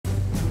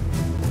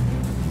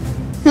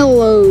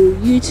Hello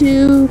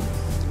YouTube,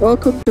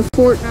 welcome to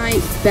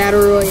Fortnite Battle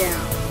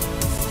Royale.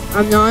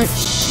 I'm not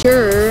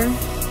sure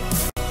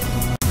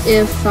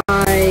if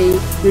I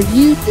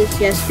reviewed this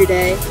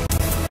yesterday,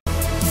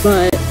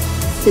 but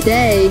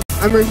today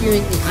I'm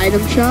reviewing the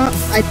item shop.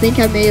 I think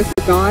I may have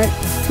forgot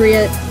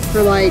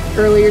for like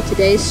earlier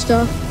today's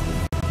stuff,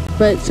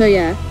 but so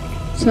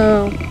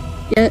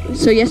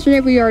yesterday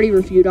we already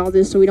reviewed all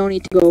this, so we don't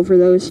need to go over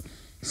those.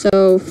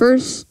 So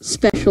first,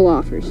 special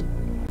offers.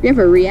 We have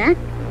a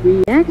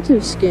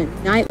reactive skin,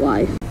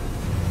 Nightlife,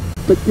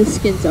 but this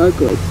skin's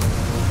ugly.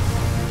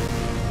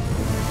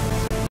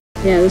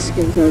 Yeah, this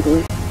skin's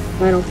ugly.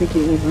 I don't think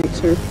anyone likes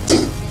her.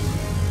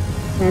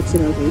 That's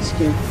an ugly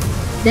skin.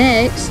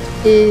 Next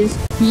is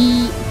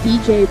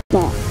DJ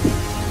Bot.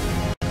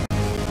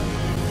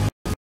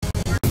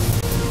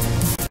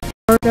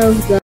 Part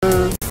of the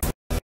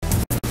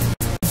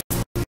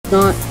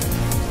not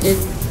in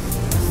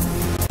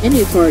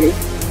any party.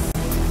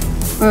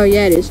 Oh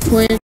yeah, it is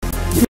twin.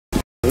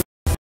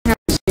 Have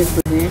a skin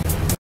from there.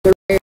 The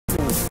rare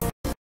one.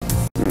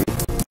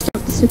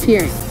 Stop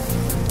disappearing.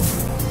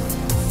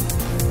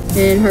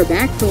 And her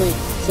back bling.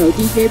 So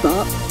DJ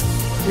Bop.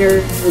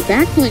 Her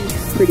back bling's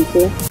pretty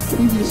cool.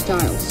 TV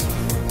styles.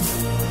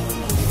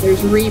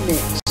 There's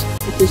Remix,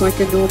 which is like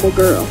a normal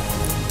girl.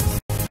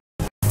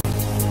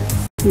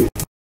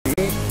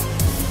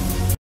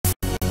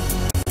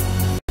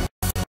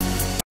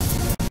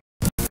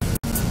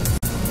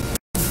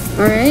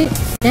 Alright,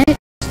 next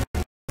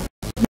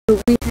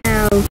we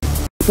have a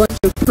bunch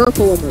of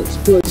purple emotes,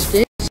 glow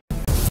sticks.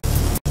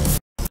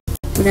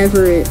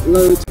 Whenever it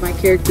loads my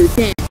character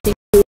dancing.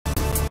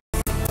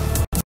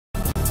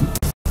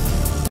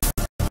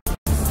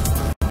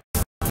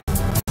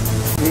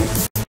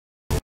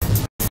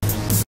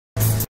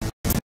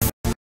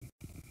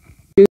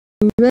 Do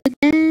the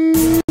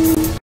dance.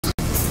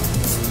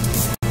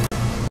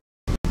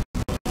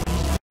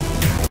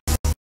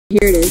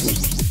 Here it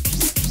is.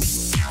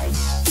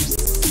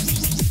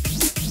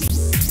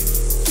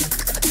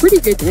 Pretty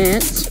good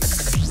dance.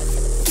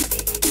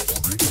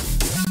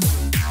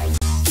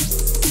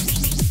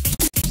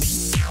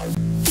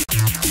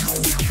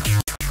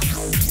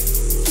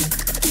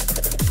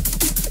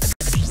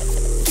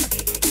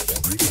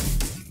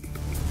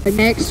 And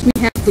next we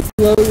have the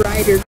Glow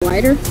Rider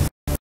glider,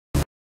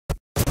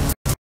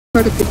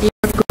 part of the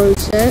Neon Glow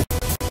set.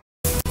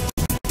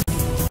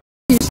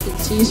 Used in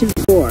Season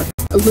 4.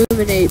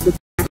 Illuminate the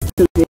path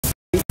to victory.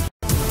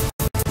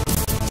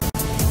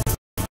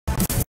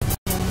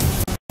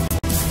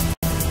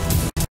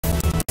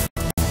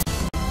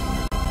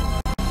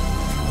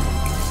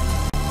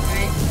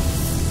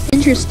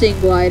 Interesting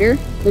glider.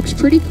 Looks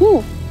pretty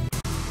cool.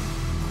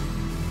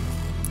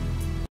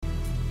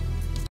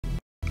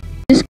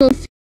 Disco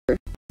Fever.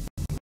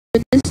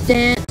 When this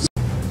dance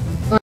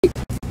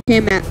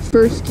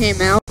first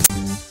came out,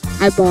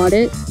 I bought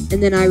it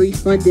and then I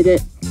refunded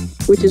it,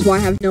 which is why I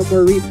have no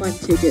more refund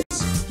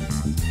tickets.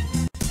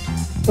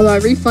 Well, I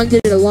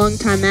refunded it a long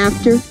time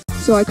after,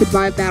 so I could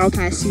buy Battle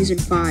Pass Season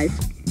 5.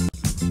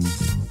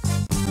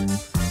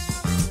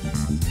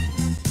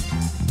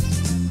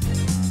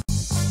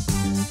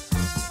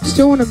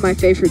 Still one of my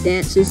favorite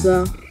dances,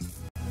 though.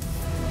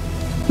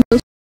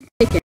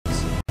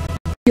 Pickaxe.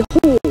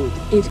 Behold,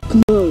 it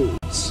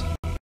glows.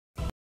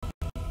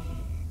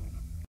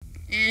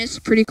 And it's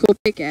a pretty cool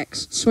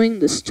pickaxe. Swing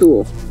this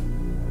tool.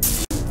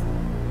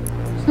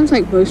 Sounds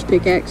like most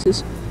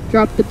pickaxes.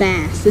 Drop the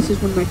bass. This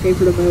is one of my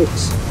favorite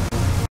emotes.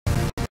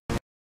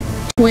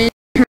 Twin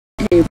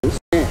turntable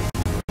set.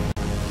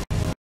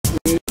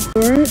 Wait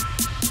for it.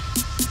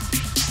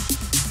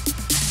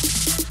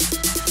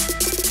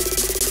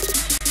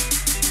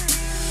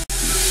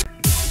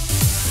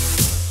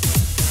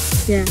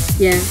 Yeah.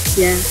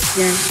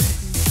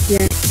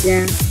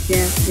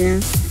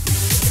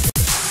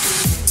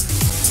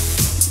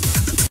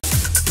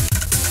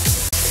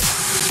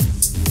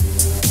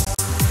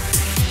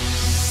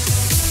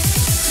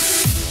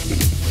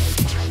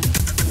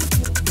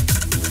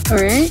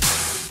 Alright.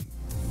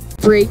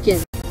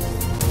 Breakin'.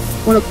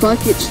 One of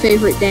Bucket's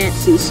favorite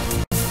dances.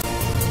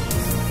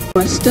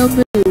 Bust a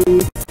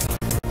move.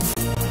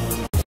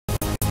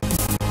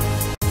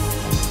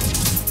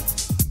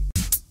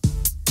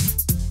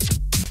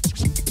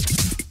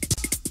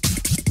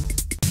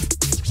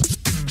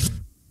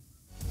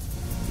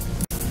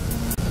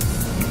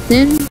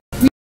 Then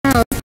we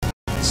have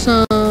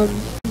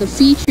the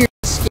featured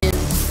skin,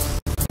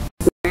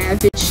 the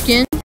Ravage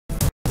skin.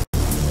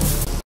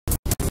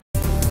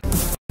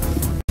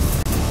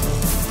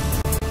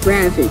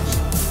 Ravage.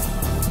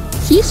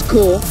 She's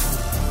cool.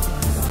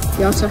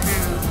 We also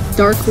have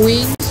Dark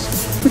Wings,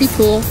 pretty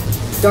cool.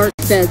 Dark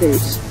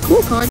Feathers,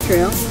 cool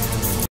contrail.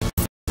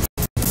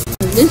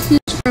 And this is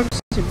from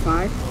Season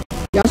 5.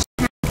 We also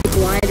have the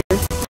glider,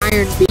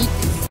 Iron Beak.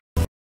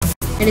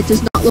 And it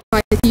does not look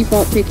like the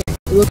default pickaxe.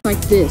 It looks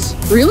like this.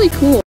 Really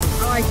cool.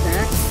 I like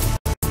that.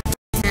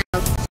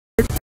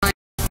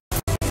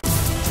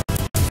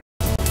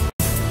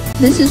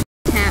 This is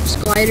Tap's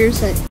gliders,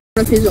 that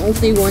one of his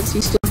only ones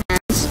he still has.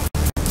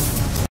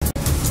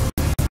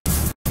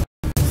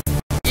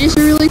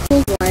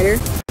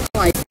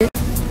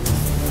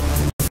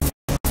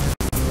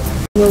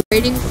 We're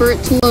waiting for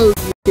it to load,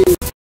 YouTube.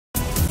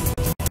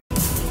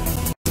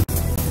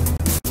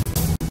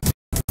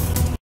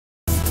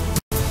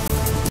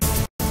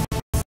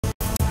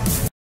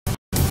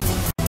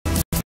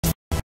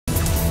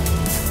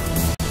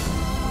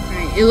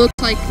 Alright, it looks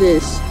like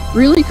this.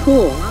 Really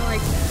cool. I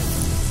like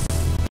that.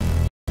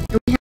 And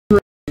we have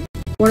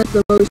one of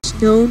the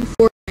most known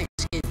Fortnite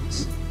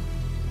skins.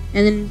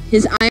 And then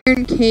his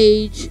Iron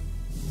Cage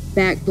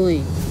back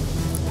bling.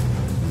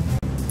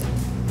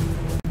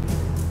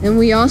 Then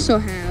we also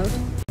have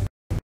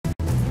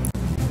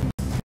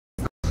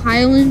a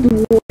Highland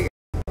Warrior,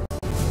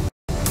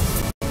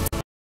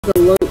 the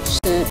Loach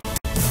set.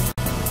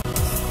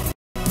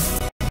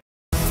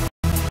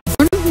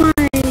 One of my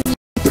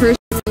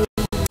personally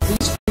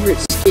least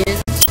favorite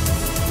skins.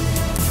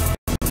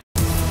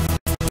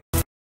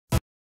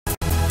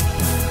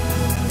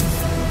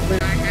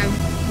 But I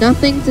have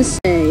nothing to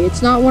say.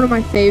 It's not one of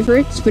my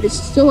favorites, but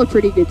it's still a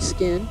pretty good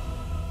skin.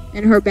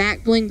 And her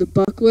back bling, the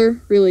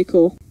buckler, really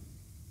cool.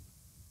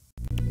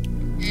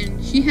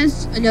 And she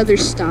has another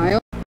style,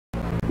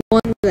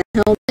 one with a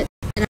helmet,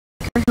 and I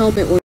like her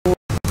helmet one more.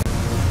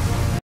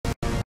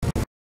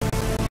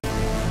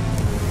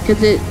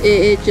 Because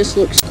it just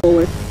looks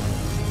cooler.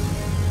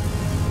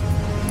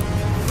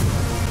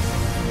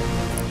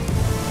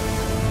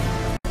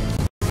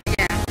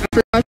 Yeah, I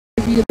forgot to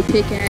review the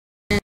pickaxe,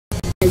 and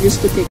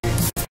just the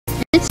pickaxe.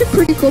 And it's a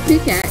pretty cool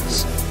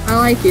pickaxe. I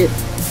like it.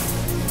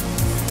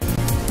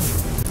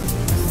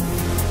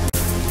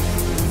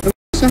 We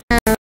also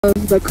have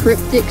the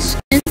cryptic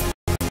skin.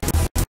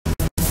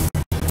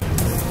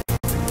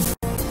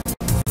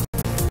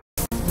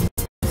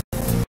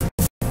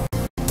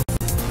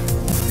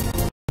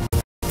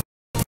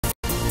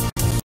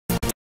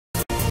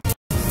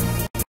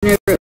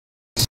 Never.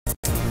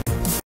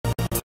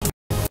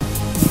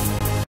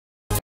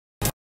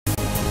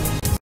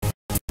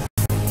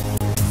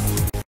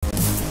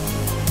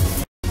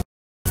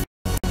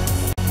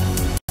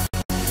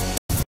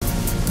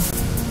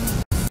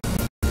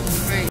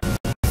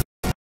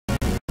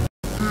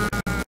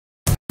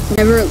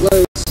 Whenever it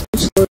loads,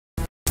 it's loading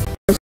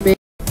for me.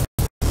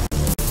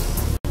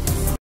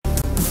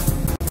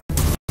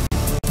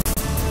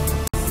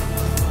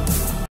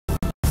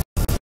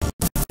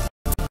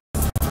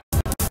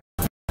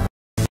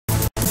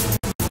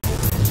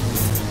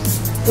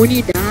 When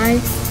you die,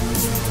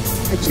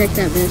 I check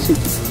that message.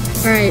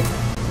 Alright,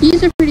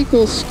 he's a pretty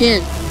cool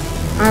skin.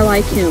 I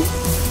like him.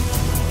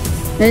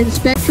 And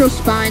Spectral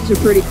Spines are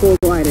pretty cool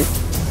glider.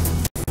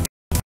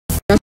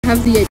 I also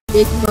have the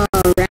Enigma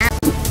wrap.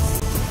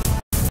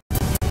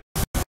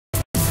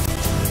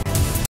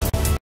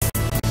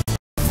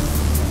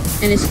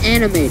 And it's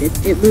animated.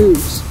 It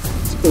moves.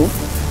 It's cool.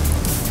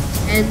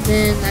 And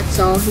then that's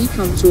all he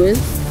comes with.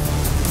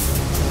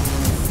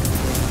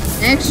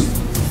 Next,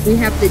 we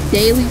have the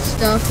daily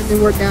stuff, and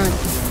then we're done.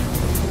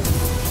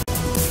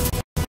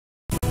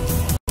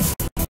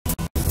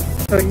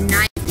 So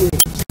Night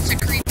Witch. It's a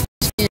creepy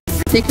skin.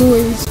 I think it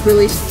was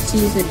released in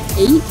Season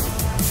 8.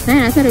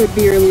 Man, I thought it would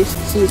be released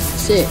in Season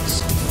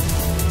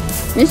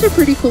 6. It's a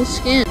pretty cool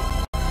skin.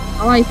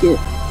 I like it.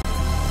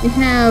 We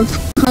have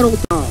Cuddle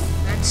Doll.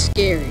 That's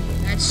scary.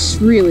 That's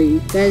really...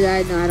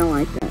 I don't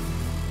like that.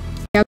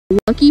 We have the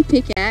Lucky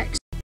Pickaxe.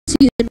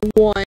 Season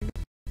 1.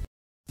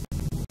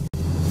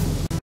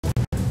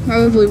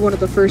 Probably one of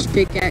the first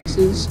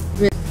pickaxes.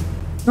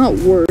 Not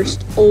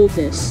worst,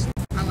 oldest.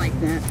 I like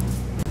that.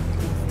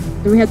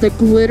 Then we have the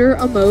glitter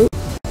emote.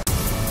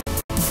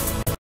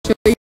 Show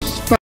you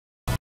spark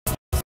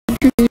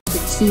introduced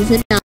in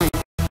Season 9.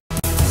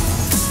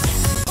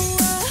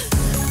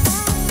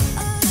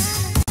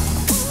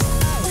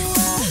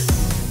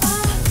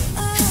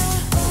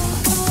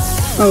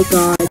 Oh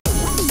god.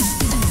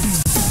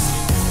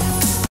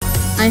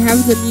 I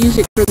have the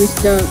music for this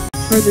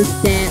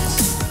dance.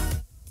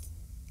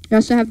 We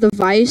also have the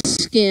Vice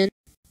skin.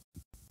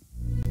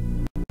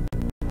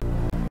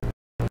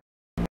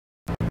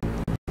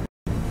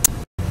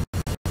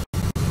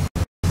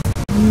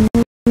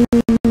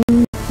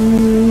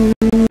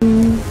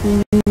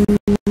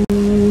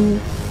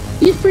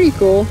 He's pretty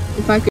cool,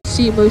 if I could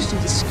see most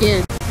of the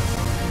skin.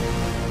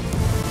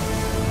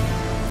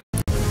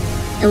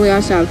 And we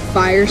also have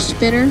Fire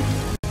Spinner.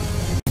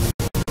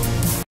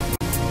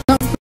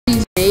 Something for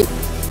these 8.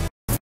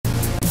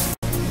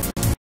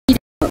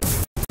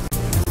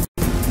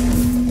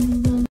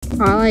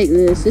 I like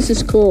this. This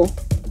is cool.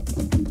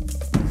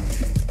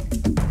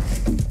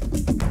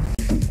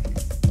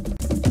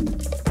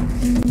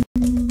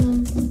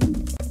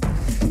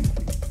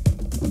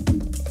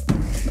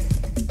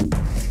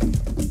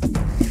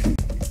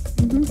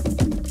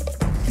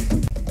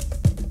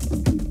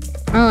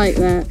 I like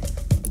that.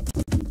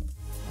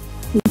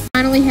 We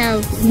finally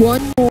have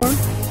one more. I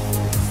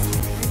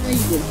know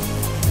you do.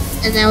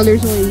 And now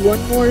there's only one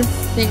more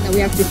thing that we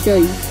have to show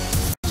you.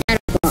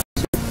 Shadowbox.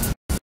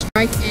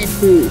 Strike and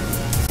move.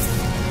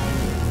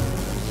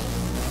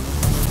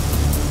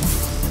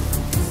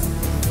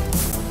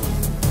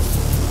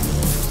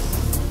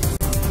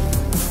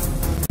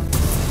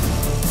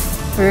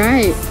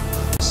 Alright.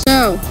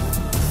 So,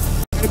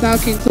 That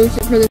about concludes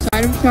it for this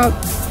item shop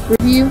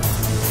review.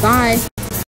 Bye.